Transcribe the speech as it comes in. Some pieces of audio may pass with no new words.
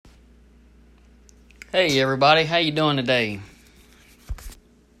Hey everybody, how you doing today?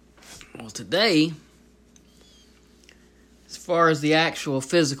 Well, today, as far as the actual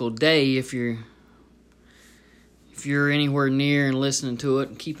physical day, if you're anywhere near and listening to it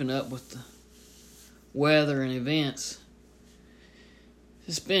and keeping up with the weather and events,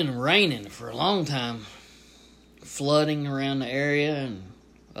 it's been raining for a long time. Flooding around the area and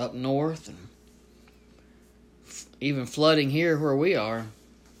up north, and even flooding here where we are.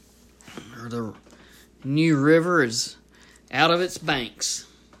 The New River is out of its banks.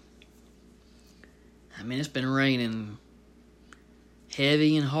 I mean, it's been raining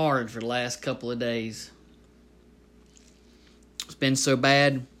heavy and hard for the last couple of days. It's been so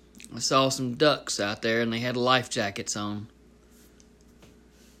bad, I saw some ducks out there and they had life jackets on.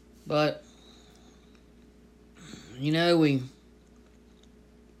 But, you know,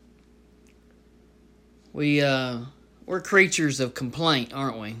 we're creatures of complaint,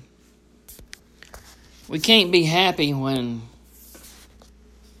 aren't we? We can't be happy when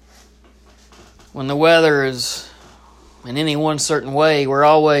the weather is in any one certain way. We're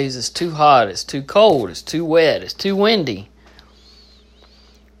always, it's too hot, it's too cold, it's too wet, it's too windy.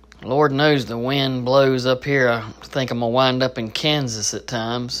 Lord knows the wind blows up here. I think I'm going to wind up in Kansas at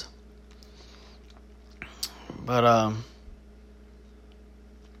times. But, I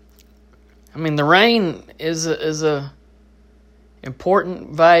mean, the rain is a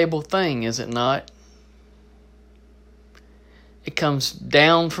important, valuable thing, is it not? It comes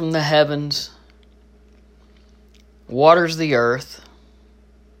down from the heavens, waters the earth,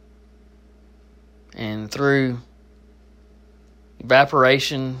 and through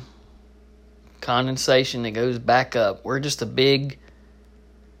evaporation, condensation, it goes back up. We're just a big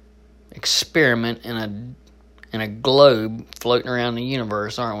experiment in a globe floating around the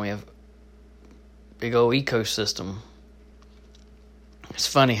universe, aren't we? A big old ecosystem. It's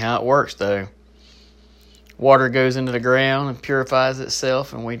funny how it works, though. Water goes into the ground and purifies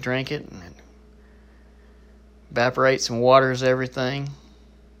itself, and we drink it, and it evaporates and waters everything.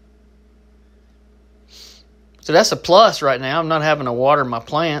 So that's a plus right now. I'm not having to water my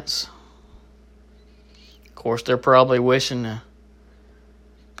plants. Of course, they're probably wishing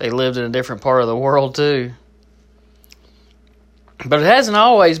they lived in a different part of the world too. But it hasn't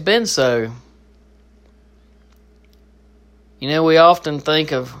always been so. You know, we often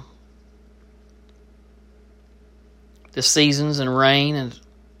think of the seasons and rain and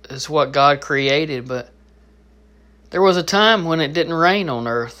it's what God created, but there was a time when it didn't rain on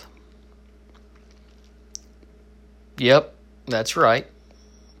earth. Yep, that's right.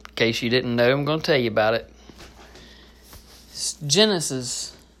 In case you didn't know, I'm going to tell you about it. It's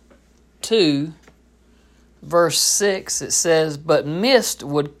Genesis 2, verse 6, it says, "But mist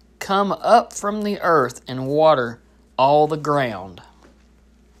would come up from the earth and water all the ground."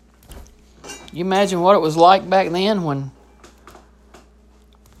 You imagine what it was like back then when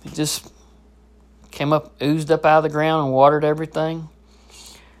it just came up, oozed up out of the ground and watered everything?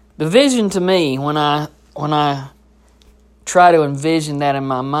 The vision to me, when I try to envision that in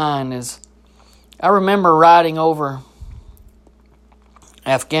my mind, is I remember riding over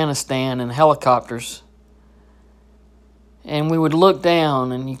Afghanistan in helicopters, and we would look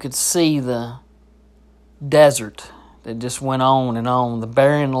down and you could see the desert that just went on and on, the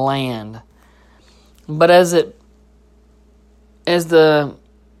barren land. But as the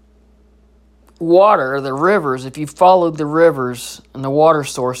water, the rivers, if you followed the rivers and the water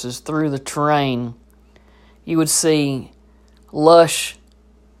sources through the terrain, you would see lush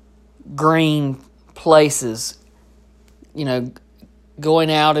green places, you know,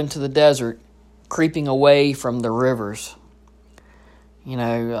 going out into the desert, creeping away from the rivers. You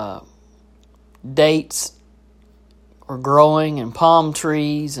know, dates were growing and palm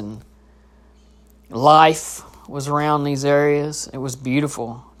trees, and life was around these areas. It was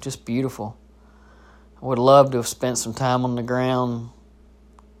beautiful, just beautiful. I would love to have spent some time on the ground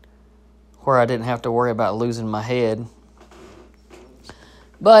where I didn't have to worry about losing my head.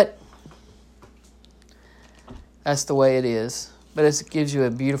 But that's the way it is. But it gives you a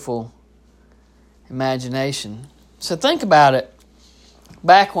beautiful imagination. So think about it.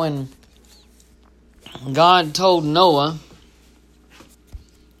 Back when God told Noah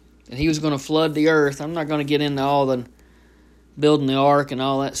that he was going to flood the earth. I'm not going to get into all the building the ark and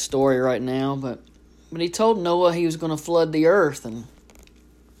all that story right now, but he told Noah he was going to flood the earth, and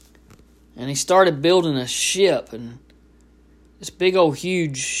he started building a ship, and this big old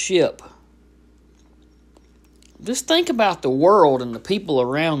huge ship. Just think about the world and the people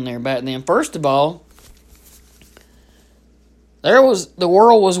around there back then. First of all, The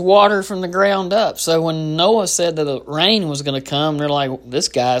world was watered from the ground up. So when Noah said that the rain was going to come, they're like, this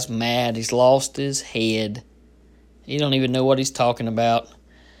guy's mad. He's lost his head. He don't even know what he's talking about.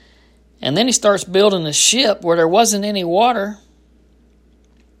 And then he starts building a ship where there wasn't any water.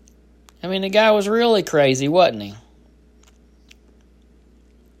 I mean, the guy was really crazy, wasn't he?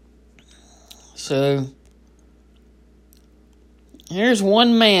 So, here's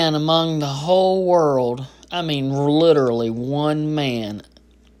one man among the whole world. I mean, literally one man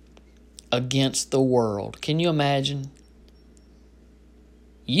against the world. Can you imagine?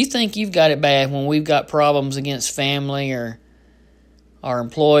 You think you've got it bad when we've got problems against family or our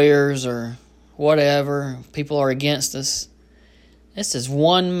employers or whatever. People are against us. This is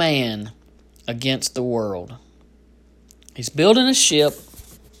one man against the world. He's building a ship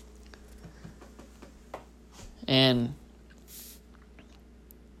and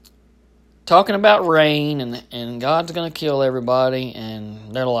talking about rain and God's going to kill everybody,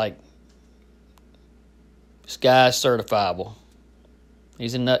 and they're like, this guy's certifiable.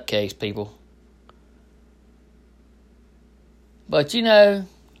 He's a nutcase, people. But you know,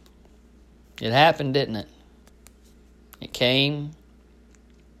 it happened, didn't it? It came,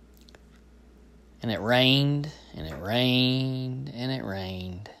 and it rained, and it rained, and it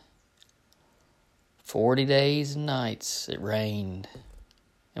rained. 40 days and nights it rained.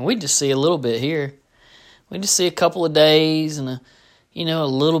 And we just see a little bit here. We just see a couple of days and a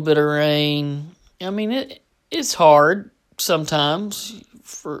little bit of rain. I mean, it's hard sometimes,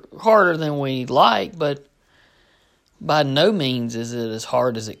 harder than we like, but by no means is it as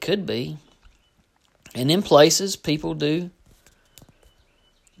hard as it could be. And in places, people do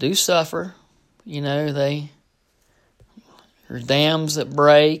suffer. There's dams that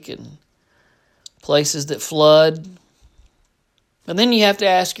break and places that flood. But then you have to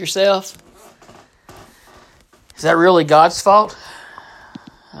ask yourself, is that really God's fault?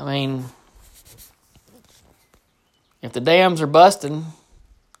 I mean, if the dams are busting,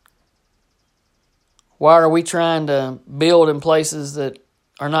 why are we trying to build in places that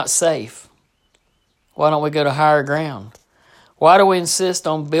are not safe? Why don't we go to higher ground? Why do we insist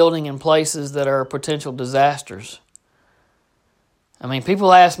on building in places that are potential disasters? I mean,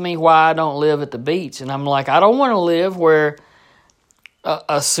 people ask me why I don't live at the beach, and I'm like, I don't want to live where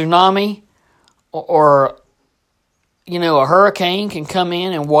a tsunami or a hurricane can come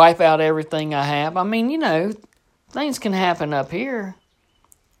in and wipe out everything I have. I mean, things can happen up here.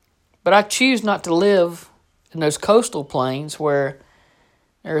 But I choose not to live in those coastal plains where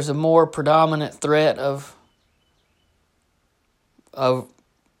there's a more predominant threat of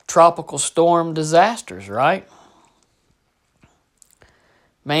tropical storm disasters, right?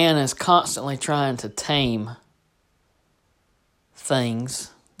 Man is constantly trying to tame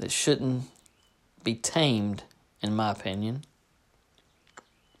things that shouldn't be tamed, in my opinion.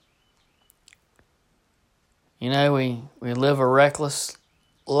 We live a reckless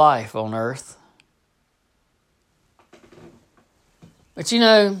life on earth. But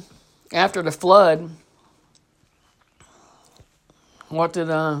after the flood, what did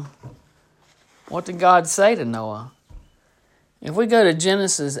God say to Noah? If we go to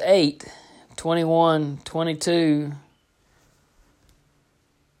Genesis 8:21-22,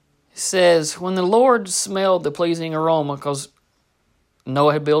 it says, when the Lord smelled the pleasing aroma, because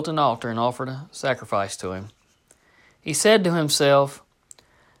Noah had built an altar and offered a sacrifice to him, he said to himself,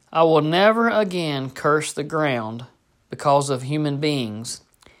 I will never again curse the ground because of human beings,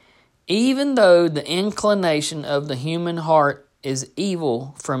 even though the inclination of the human heart is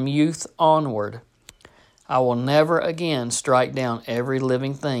evil from youth onward. I will never again strike down every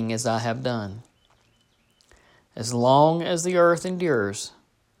living thing as I have done. As long as the earth endures,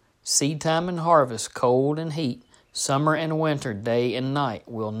 seed time and harvest, cold and heat, summer and winter, day and night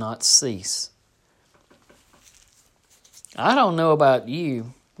will not cease. I don't know about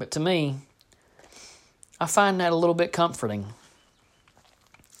you, but to me, I find that a little bit comforting.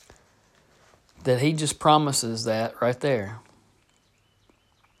 That he just promises that right there.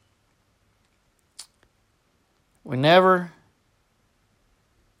 We never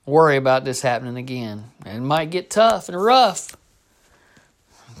worry about this happening again. And it might get tough and rough.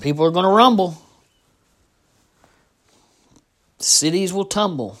 People are going to rumble. Cities will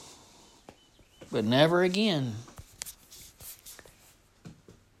tumble. But never again.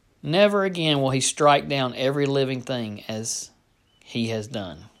 Never again will he strike down every living thing as he has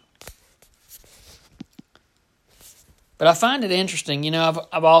done. But I find it interesting. I've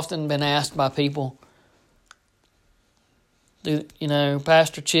often been asked by people,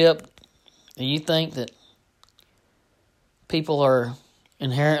 Pastor Chip, do you think that people are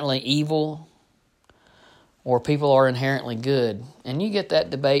inherently evil? or people are inherently good. And you get that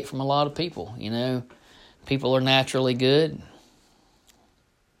debate from a lot of people. People are naturally good.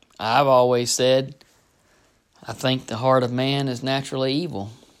 I've always said, I think the heart of man is naturally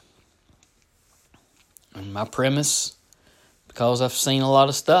evil. And my premise, because I've seen a lot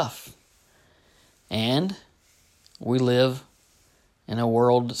of stuff. And we live in a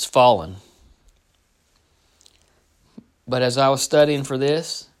world that's fallen. But as I was studying for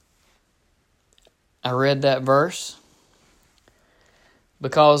this, I read that verse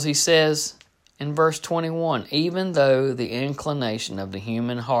because he says in verse 21, even though the inclination of the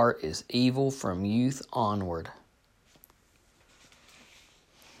human heart is evil from youth onward.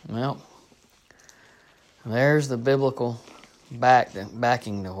 Well, there's the biblical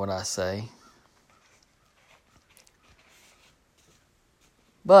backing to what I say.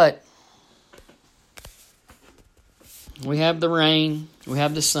 But we have the rain, we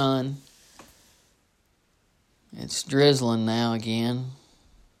have the sun. It's drizzling now again.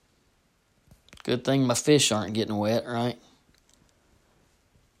 Good thing my fish aren't getting wet, right?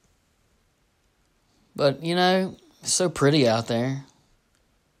 But, it's so pretty out there.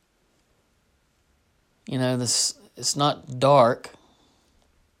 It's not dark,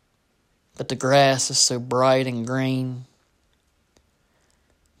 but the grass is so bright and green.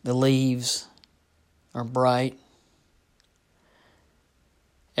 The leaves are bright.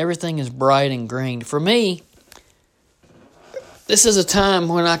 Everything is bright and green. For me, this is a time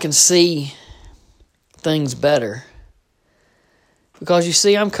when I can see things better. Because you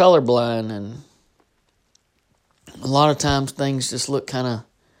see, I'm colorblind, and a lot of times things just look kind of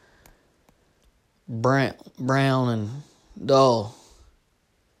brown and dull.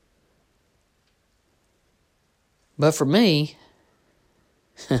 But for me,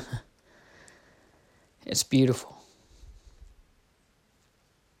 it's beautiful.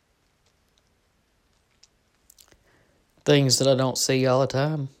 Things that I don't see all the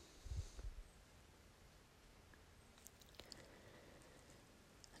time.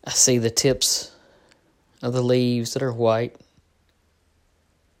 I see the tips of the leaves that are white.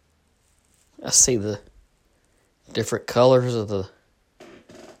 I see the different colors of the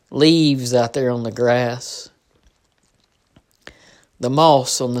leaves out there on the grass. The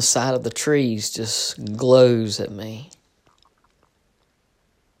moss on the side of the trees just glows at me.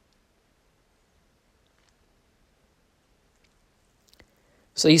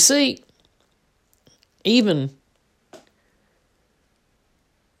 So you see, even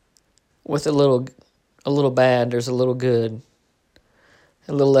with a little bad, there's a little good,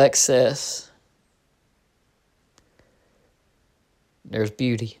 a little excess. There's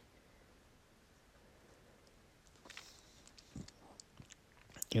beauty.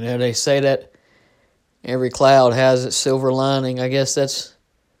 They say that every cloud has its silver lining. I guess that's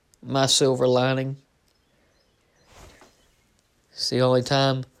my silver lining. It's the only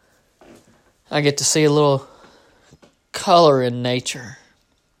time I get to see a little color in nature.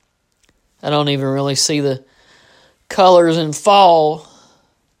 I don't even really see the colors in fall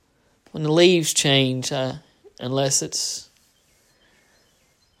when the leaves change, unless it's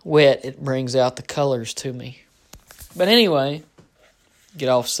wet, it brings out the colors to me. But anyway, get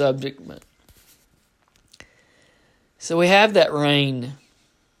off subject. So we have that rain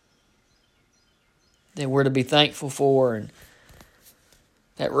that we're to be thankful for, and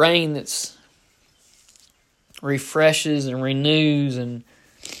that rain that's refreshes and renews, and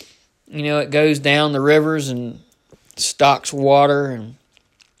it goes down the rivers and stocks water, and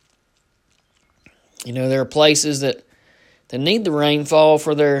there are places that need the rainfall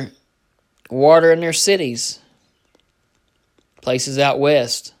for their water in their cities. Places out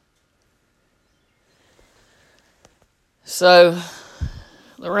west. So,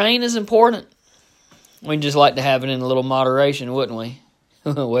 the rain is important. We'd just like to have it in a little moderation, wouldn't we?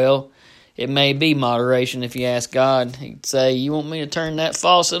 Well, it may be moderation if you ask God. He'd say, you want me to turn that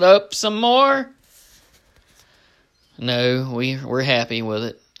faucet up some more? No, we're happy with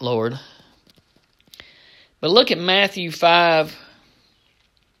it, Lord. But look at Matthew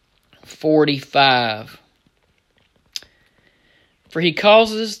 5:45. For he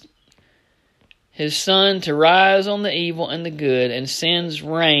causes his sun to rise on the evil and the good, and sends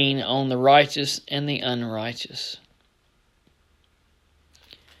rain on the righteous and the unrighteous.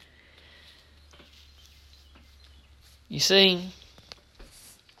 You see,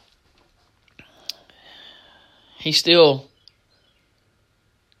 he still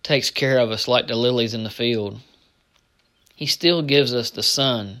takes care of us like the lilies in the field. He still gives us the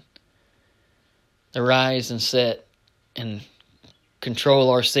sun, the rise and set, and control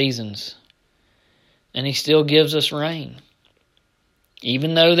our seasons. And he still gives us rain.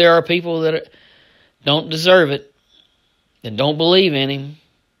 Even though there are people that don't deserve it, that don't believe in him,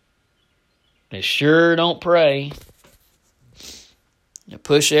 that sure don't pray, that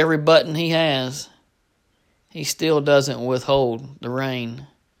push every button he has, he still doesn't withhold the rain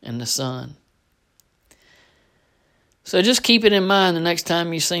and the sun. So just keep it in mind the next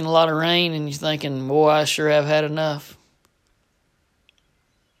time you've seen a lot of rain and you're thinking, boy, I sure have had enough.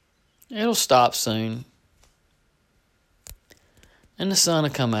 It'll stop soon. And the sun will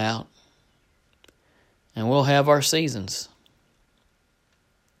come out. And we'll have our seasons.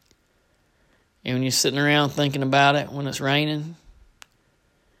 And when you're sitting around thinking about it when it's raining,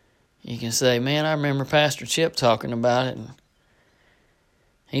 you can say, man, I remember Pastor Chip talking about it. And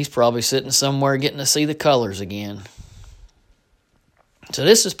he's probably sitting somewhere getting to see the colors again. So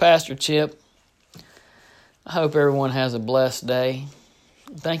this is Pastor Chip. I hope everyone has a blessed day.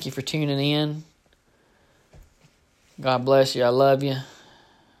 Thank you for tuning in. God bless you. I love you.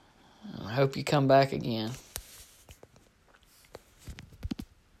 I hope you come back again.